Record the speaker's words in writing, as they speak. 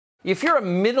If you're a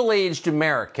middle-aged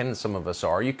American, some of us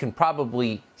are, you can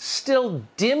probably still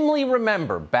dimly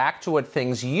remember back to what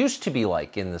things used to be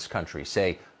like in this country,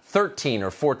 say 13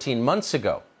 or 14 months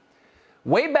ago.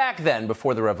 Way back then,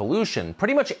 before the revolution,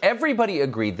 pretty much everybody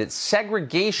agreed that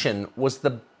segregation was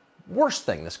the worst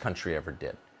thing this country ever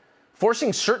did.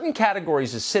 Forcing certain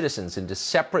categories of citizens into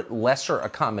separate, lesser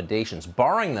accommodations,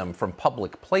 barring them from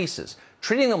public places,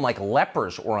 treating them like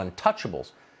lepers or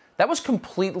untouchables, that was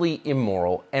completely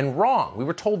immoral and wrong. We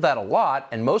were told that a lot,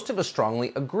 and most of us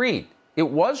strongly agreed. It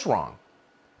was wrong.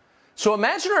 So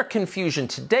imagine our confusion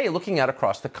today looking out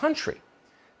across the country.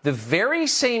 The very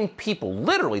same people,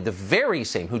 literally the very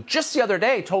same, who just the other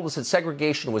day told us that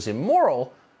segregation was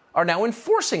immoral, are now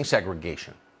enforcing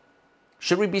segregation.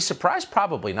 Should we be surprised?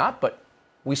 Probably not, but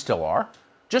we still are.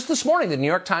 Just this morning, the New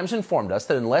York Times informed us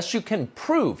that unless you can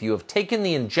prove you have taken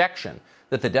the injection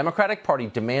that the Democratic Party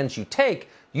demands you take,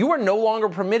 you are no longer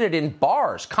permitted in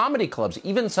bars, comedy clubs,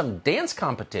 even some dance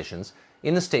competitions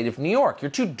in the state of New York.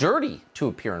 You're too dirty to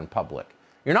appear in public.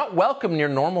 You're not welcome near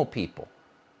normal people.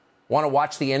 Want to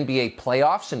watch the NBA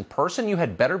playoffs in person? You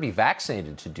had better be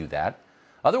vaccinated to do that.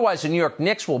 Otherwise, the New York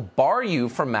Knicks will bar you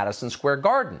from Madison Square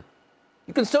Garden.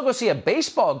 You can still go see a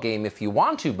baseball game if you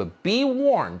want to, but be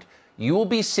warned, you will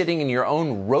be sitting in your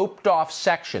own roped-off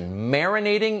section,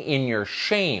 marinating in your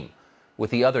shame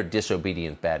with the other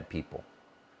disobedient bad people.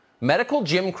 Medical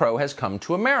Jim Crow has come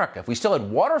to America. If we still had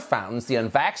water fountains, the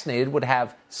unvaccinated would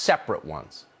have separate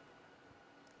ones.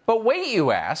 But wait,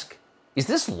 you ask, is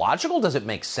this logical? Does it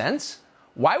make sense?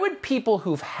 Why would people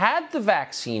who've had the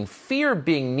vaccine fear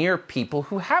being near people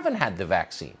who haven't had the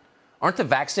vaccine? Aren't the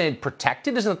vaccinated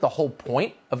protected? Isn't that the whole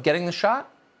point of getting the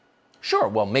shot? Sure,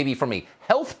 well, maybe from a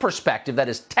health perspective, that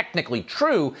is technically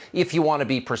true if you want to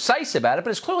be precise about it,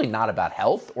 but it's clearly not about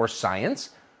health or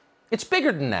science. It's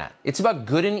bigger than that. It's about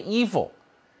good and evil.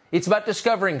 It's about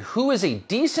discovering who is a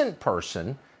decent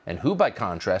person and who, by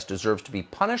contrast, deserves to be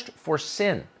punished for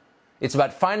sin. It's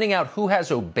about finding out who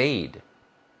has obeyed.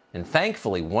 And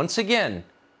thankfully, once again,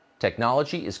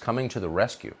 technology is coming to the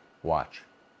rescue. Watch.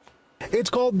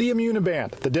 It's called the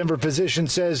Immuniband. The Denver physician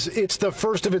says it's the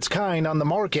first of its kind on the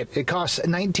market. It costs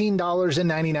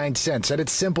 $19.99, and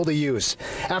it's simple to use.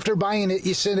 After buying it,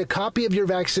 you send a copy of your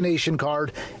vaccination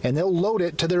card, and they'll load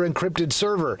it to their encrypted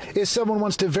server. If someone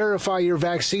wants to verify your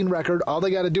vaccine record, all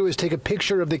they got to do is take a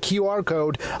picture of the QR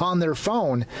code on their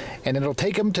phone, and it'll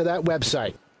take them to that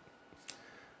website.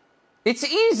 It's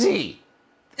easy.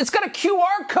 It's got a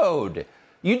QR code.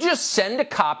 You just send a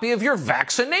copy of your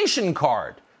vaccination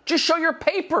card. Just show your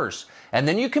papers, and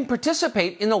then you can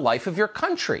participate in the life of your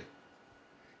country.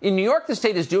 In New York, the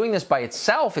state is doing this by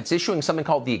itself. It's issuing something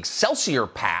called the Excelsior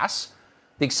Pass.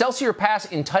 The Excelsior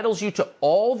Pass entitles you to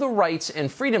all the rights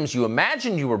and freedoms you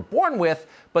imagined you were born with,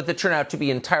 but that turn out to be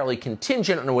entirely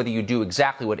contingent on whether you do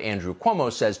exactly what Andrew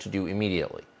Cuomo says to do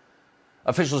immediately.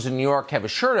 Officials in New York have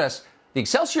assured us the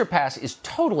Excelsior Pass is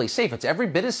totally safe. It's every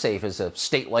bit as safe as a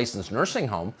state-licensed nursing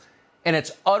home. And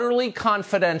it's utterly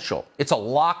confidential. It's a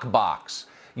lockbox.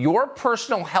 Your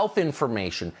personal health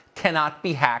information cannot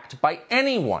be hacked by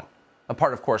anyone.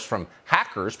 Apart, of course, from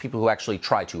hackers, people who actually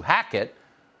try to hack it.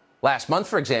 Last month,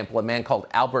 for example, a man called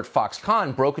Albert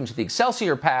Fox-Conn broke into the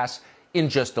Excelsior Pass in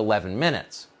just 11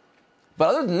 minutes. But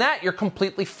other than that, you're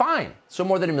completely fine. So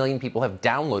more than 1 million people have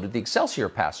downloaded the Excelsior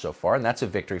Pass so far, and that's a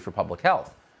victory for public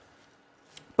health.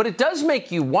 But it does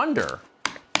make you wonder,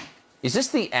 is this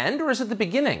the end or is it the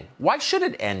beginning? Why should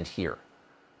it end here?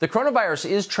 The coronavirus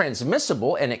is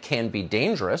transmissible and it can be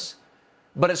dangerous,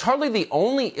 but it's hardly the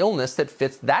only illness that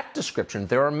fits that description.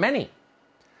 There are many.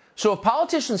 So if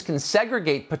politicians can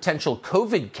segregate potential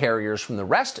COVID carriers from the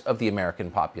rest of the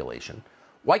American population,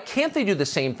 why can't they do the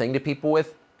same thing to people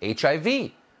with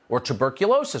HIV or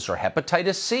tuberculosis or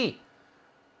hepatitis C?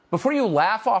 Before you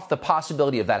laugh off the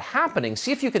possibility of that happening,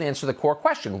 see if you can answer the core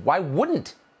question. Why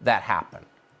wouldn't that happen?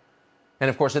 And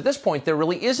of course, at this point, there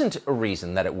really isn't a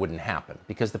reason that it wouldn't happen,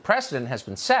 because the precedent has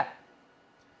been set.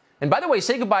 And by the way,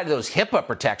 say goodbye to those HIPAA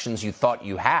protections you thought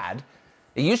you had.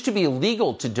 It used to be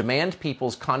illegal to demand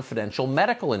people's confidential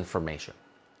medical information.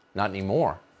 Not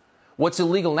anymore. What's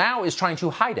illegal now is trying to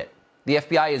hide it. The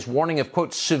FBI is warning of,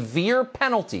 quote, severe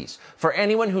penalties for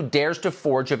anyone who dares to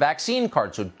forge a vaccine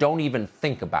card, so don't even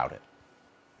think about it.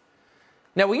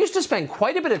 Now, we used to spend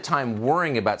quite a bit of time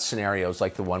worrying about scenarios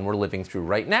like the one we're living through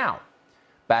right now.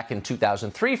 Back in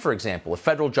 2003, for example, a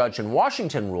federal judge in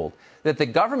Washington ruled that the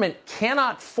government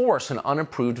cannot force an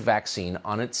unapproved vaccine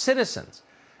on its citizens.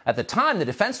 At the time, the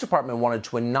Defense Department wanted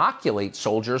to inoculate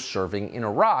soldiers serving in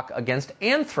Iraq against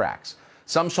anthrax.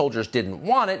 Some soldiers didn't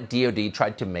want it. DOD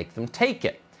tried to make them take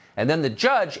it. And then the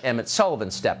judge, Emmett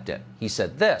Sullivan, stepped in. He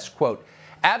said this, quote,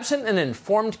 Absent an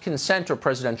informed consent or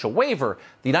presidential waiver,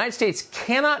 the United States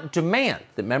cannot demand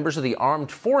that members of the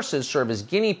armed forces serve as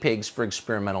guinea pigs for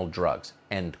experimental drugs,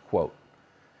 end quote.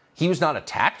 He was not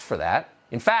attacked for that.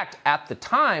 In fact, at the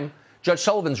time, Judge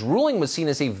Sullivan's ruling was seen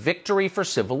as a victory for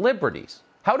civil liberties.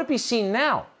 How would it be seen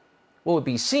now? Well, it would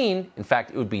be seen, in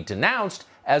fact, it would be denounced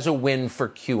as a win for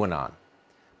QAnon.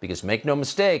 Because make no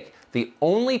mistake, the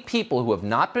only people who have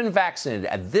not been vaccinated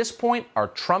at this point are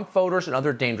Trump voters and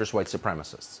other dangerous white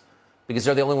supremacists. Because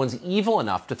they're the only ones evil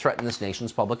enough to threaten this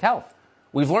nation's public health.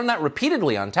 We've learned that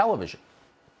repeatedly on television.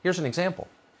 Here's an example.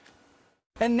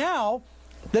 And now,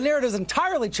 the narrative has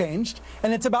entirely changed,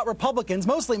 and it's about Republicans,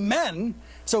 mostly men,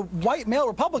 so white male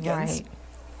Republicans,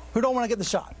 who don't want to get the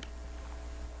shot.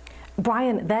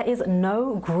 Brian, there is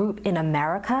no group in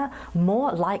America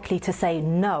more likely to say,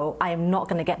 no, I am not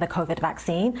going to get the COVID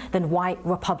vaccine than white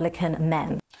Republican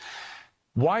men.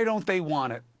 Why don't they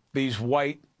want it, these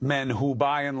white men who,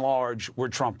 by and large, were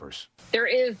Trumpers? There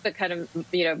is the kind of,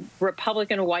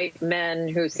 Republican white men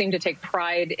who seem to take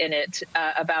pride in it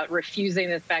about refusing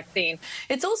this vaccine.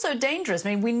 It's also dangerous.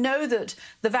 I mean, we know that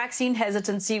the vaccine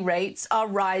hesitancy rates are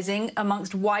rising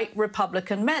amongst white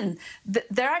Republican men.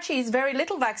 There actually is very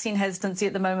little vaccine hesitancy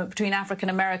at the moment between African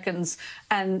Americans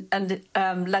and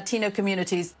Latino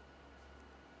communities.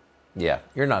 Yeah,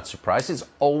 you're not surprised. It's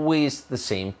always the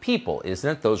same people, isn't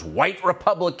it? Those white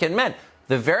Republican men.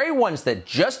 The very ones that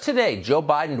just today Joe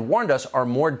Biden warned us are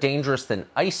more dangerous than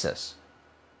ISIS.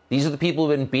 These are the people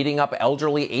who've been beating up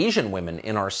elderly Asian women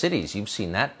in our cities. You've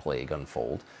seen that plague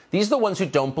unfold. These are the ones who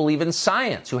don't believe in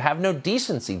science, who have no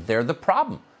decency. They're the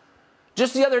problem.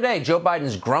 Just the other day, Joe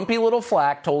Biden's grumpy little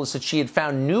flack told us that she had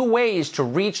found new ways to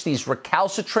reach these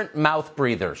recalcitrant mouth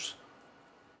breathers.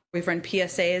 We've run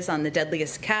PSAs on the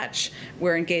deadliest catch.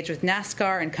 We're engaged with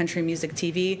NASCAR and country music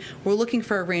TV. We're looking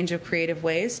for a range of creative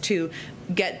ways to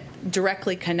get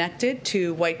directly connected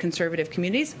to white conservative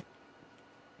communities.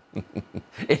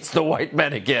 It's the white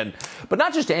men again. But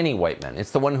not just any white men.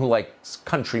 It's the one who likes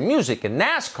country music and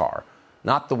NASCAR,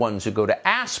 not the ones who go to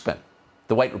Aspen.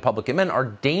 The white Republican men are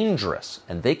dangerous,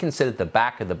 and they can sit at the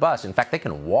back of the bus. In fact, they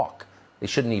can walk. They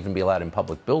shouldn't even be allowed in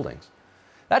public buildings.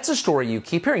 That's a story you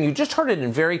keep hearing. You just heard it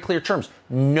in very clear terms.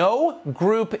 No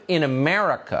group in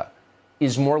America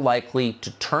is more likely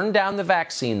to turn down the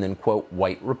vaccine than, quote,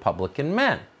 white Republican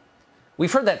men.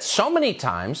 We've heard that so many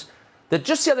times that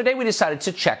just the other day we decided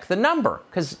to check the number,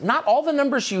 because not all the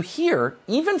numbers you hear,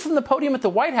 even from the podium at the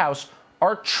White House,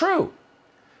 are true.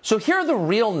 So here are the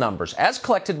real numbers as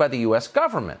collected by the U.S.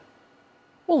 government.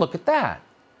 Well, look at that.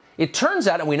 It turns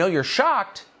out, and we know you're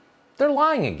shocked, they're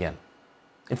lying again.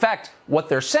 In fact, what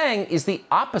they're saying is the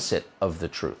opposite of the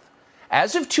truth.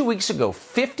 As of 2 weeks ago,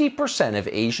 50% of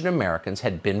Asian Americans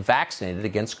had been vaccinated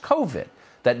against COVID.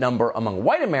 That number among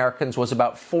white Americans was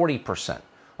about 40%.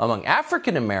 Among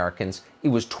African Americans, it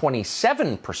was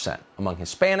 27%. Among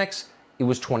Hispanics, it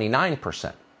was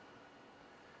 29%.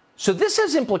 So this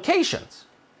has implications.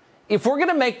 If we're going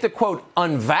to make the, quote,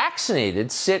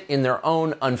 unvaccinated sit in their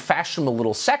own unfashionable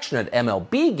little section at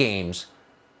MLB games,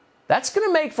 that's going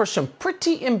to make for some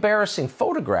pretty embarrassing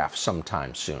photographs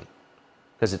sometime soon.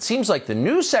 Because it seems like the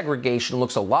new segregation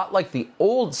looks a lot like the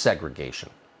old segregation.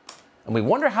 And we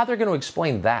wonder how they're going to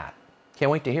explain that. Can't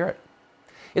wait to hear it.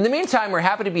 In the meantime, we're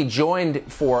happy to be joined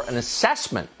for an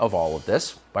assessment of all of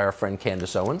this by our friend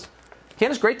Candace Owens.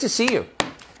 Candace, great to see you.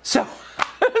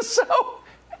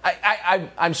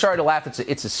 I'm sorry to laugh.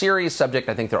 It's a serious subject.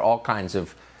 I think there are all kinds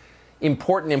of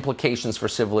important implications for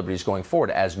civil liberties going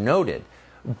forward, as noted.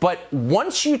 But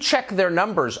once you check their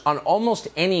numbers on almost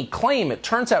any claim, it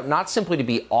turns out not simply to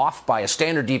be off by a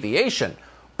standard deviation,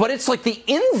 but it's like the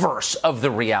inverse of the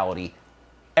reality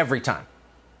every time.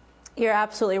 You're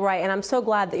absolutely right. And I'm so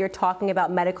glad that you're talking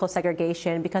about medical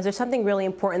segregation, because there's something really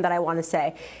important that I want to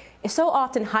say. So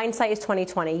often hindsight is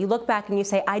 20/20. You look back and you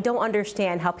say, I don't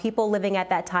understand how people living at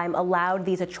that time allowed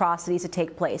these atrocities to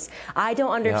take place. I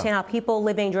don't understand how people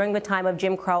living during the time of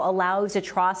Jim Crow allowed these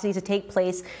atrocities to take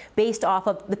place based off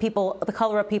of the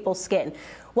color of people's skin.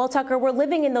 Well, Tucker, we're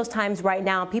living in those times right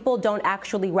now. People don't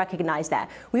actually recognize that.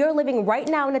 We are living right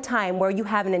now in a time where you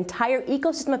have an entire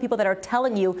ecosystem of people that are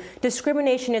telling you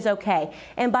discrimination is okay.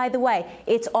 And by the way,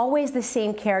 it's always the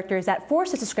same characters that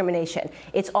force this discrimination.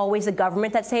 It's always the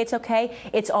government that say it's okay.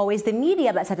 It's always the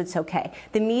media that says it's okay.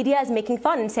 The media is making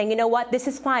fun and saying, you know what, this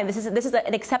is fine. This is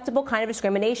an acceptable kind of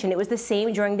discrimination. It was the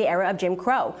same during the era of Jim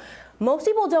Crow. Most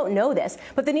people don't know this,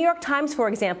 but the New York Times, for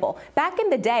example, back in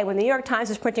the day when the New York Times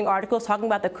was printing articles talking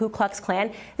about the Ku Klux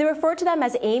Klan, they referred to them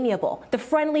as amiable. The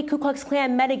friendly Ku Klux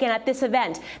Klan met again at this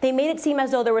event. They made it seem as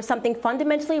though there was something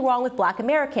fundamentally wrong with black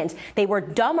Americans. They were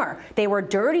dumber. They were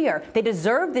dirtier. They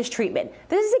deserved this treatment.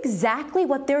 This is exactly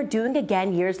what they're doing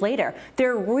again years later.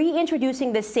 They're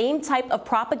reintroducing the same type of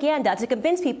propaganda to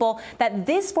convince people that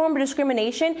this form of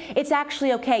discrimination, it's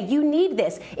actually okay. You need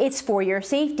this. It's for your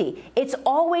safety. It's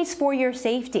always for your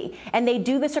safety. And they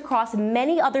do this across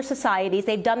many other societies.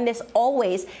 They've done this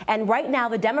always. And right now,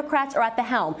 the Democrats are at the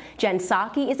helm. Jen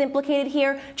Psaki is implicated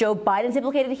here. Joe Biden's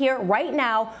implicated here. Right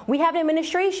now, we have an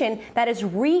administration that is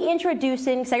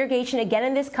reintroducing segregation again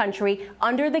in this country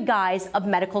under the guise of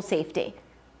medical safety.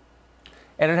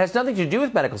 And it has nothing to do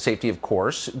with medical safety, of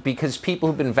course, because people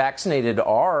who've been vaccinated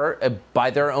are, by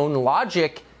their own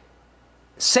logic,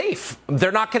 safe.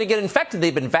 They're not going to get infected.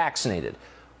 They've been vaccinated.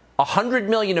 100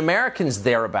 million Americans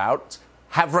thereabouts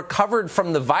have recovered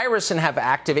from the virus and have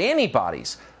active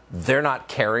antibodies. They're not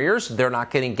carriers. They're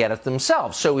not going to get it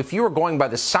themselves. So if you were going by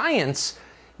the science,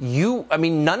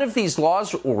 none of these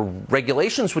laws or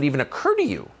regulations would even occur to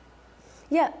you.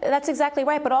 Yeah, that's exactly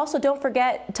right. But also don't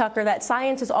forget, Tucker, that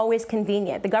science is always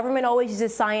convenient. The government always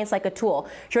uses science like a tool.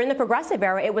 During the progressive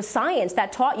era, it was science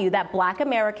that taught you that black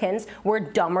Americans were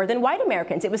dumber than white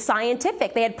Americans. It was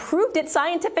scientific. They had proved it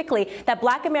scientifically that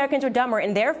black Americans were dumber,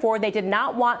 and therefore they did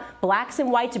not want blacks and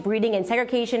whites breeding, and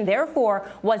segregation, therefore,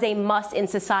 was a must in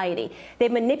society. They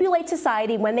manipulate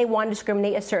society when they want to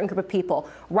discriminate a certain group of people.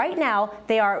 Right now,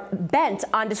 they are bent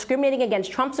on discriminating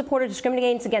against Trump supporters,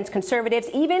 discriminating against conservatives,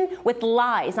 even with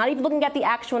lies, not even looking at the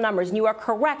actual numbers. And you are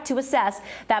correct to assess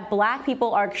that black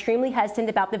people are extremely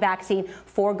hesitant about the vaccine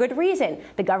for good reason.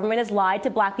 The government has lied to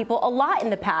black people a lot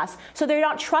in the past, so they're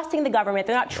not trusting the government.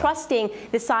 They're not trusting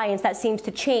the science that seems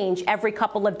to change every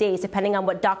couple of days, depending on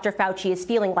what Dr. Fauci is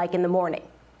feeling like in the morning.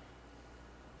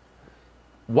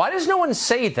 Why does no one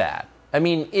say that? I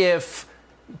mean, if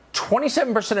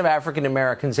 27% of African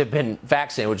Americans have been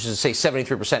vaccinated, which is to say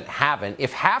 73% haven't.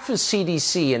 If half of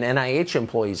CDC and NIH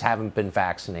employees haven't been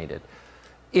vaccinated,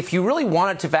 if you really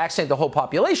wanted to vaccinate the whole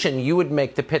population, you would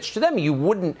make the pitch to them. You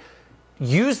wouldn't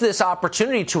use this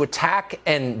opportunity to attack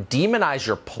and demonize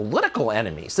your political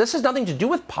enemies. This has nothing to do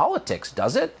with politics,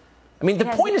 does it? I mean, the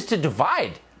point is to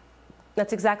divide.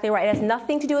 That's exactly right. It has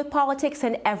nothing to do with politics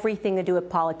and everything to do with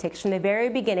politics. From the very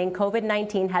beginning,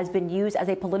 COVID-19 has been used as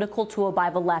a political tool by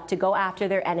the left to go after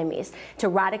their enemies, to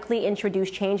radically introduce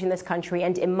change in this country,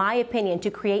 and in my opinion, to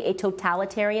create a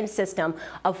totalitarian system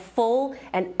of full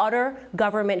and utter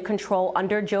government control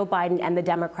under Joe Biden and the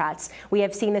Democrats. We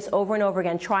have seen this over and over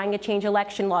again, trying to change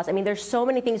election laws. I mean, there's so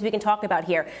many things we can talk about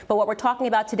here, but what we're talking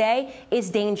about today is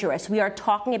dangerous. We are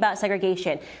talking about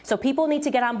segregation. So people need to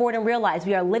get on board and realize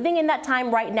we are living in that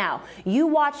time right now. You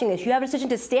watching this, you have a decision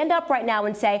to stand up right now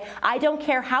and say, I don't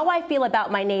care how I feel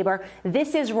about my neighbor.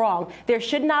 This is wrong. There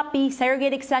should not be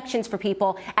segregated sections for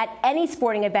people at any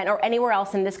sporting event or anywhere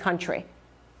else in this country.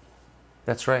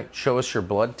 That's right. Show us your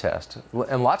blood test.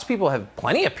 And lots of people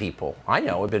plenty of people I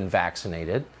know have been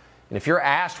vaccinated. And if you're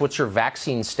asked what's your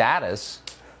vaccine status,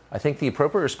 I think the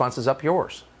appropriate response is up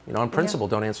yours. You know, in principle,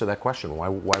 don't answer that question. Why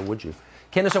would you?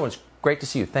 Candace Owens, great to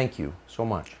see you. Thank you so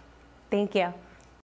much. Thank you.